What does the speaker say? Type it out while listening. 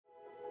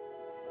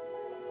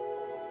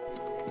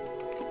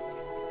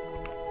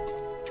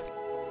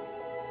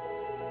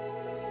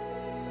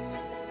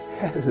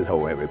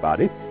Hello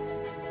everybody,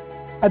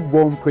 and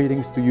warm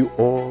greetings to you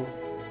all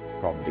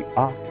from the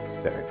Arctic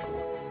Circle.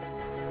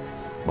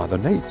 Mother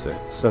Nature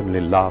certainly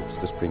loves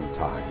the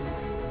springtime.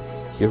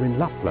 Here in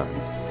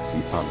Lapland,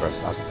 she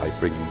pampers us by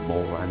bringing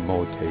more and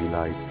more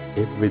daylight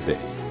every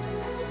day.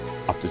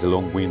 After the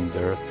long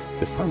winter,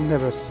 the sun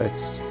never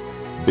sets,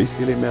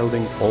 busily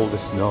melting all the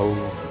snow,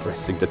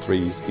 dressing the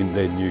trees in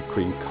their new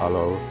green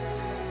color,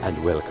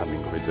 and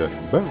welcoming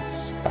returning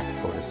birds back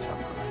for the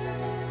summer.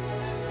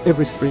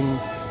 Every spring,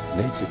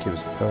 nature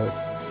gives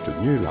birth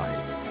to new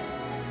life.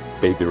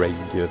 Baby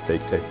reindeer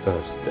take their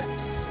first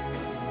steps.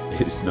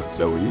 It is not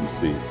so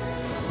easy,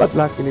 but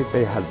luckily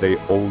they have their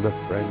older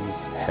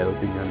friends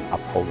helping and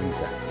upholding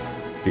them.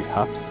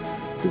 Perhaps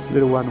this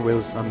little one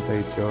will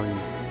someday join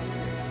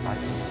the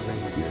mighty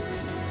reindeer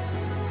team.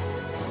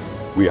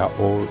 We are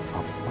all a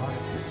part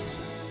of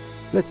nature.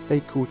 Let's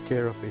take good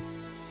care of it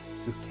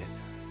together.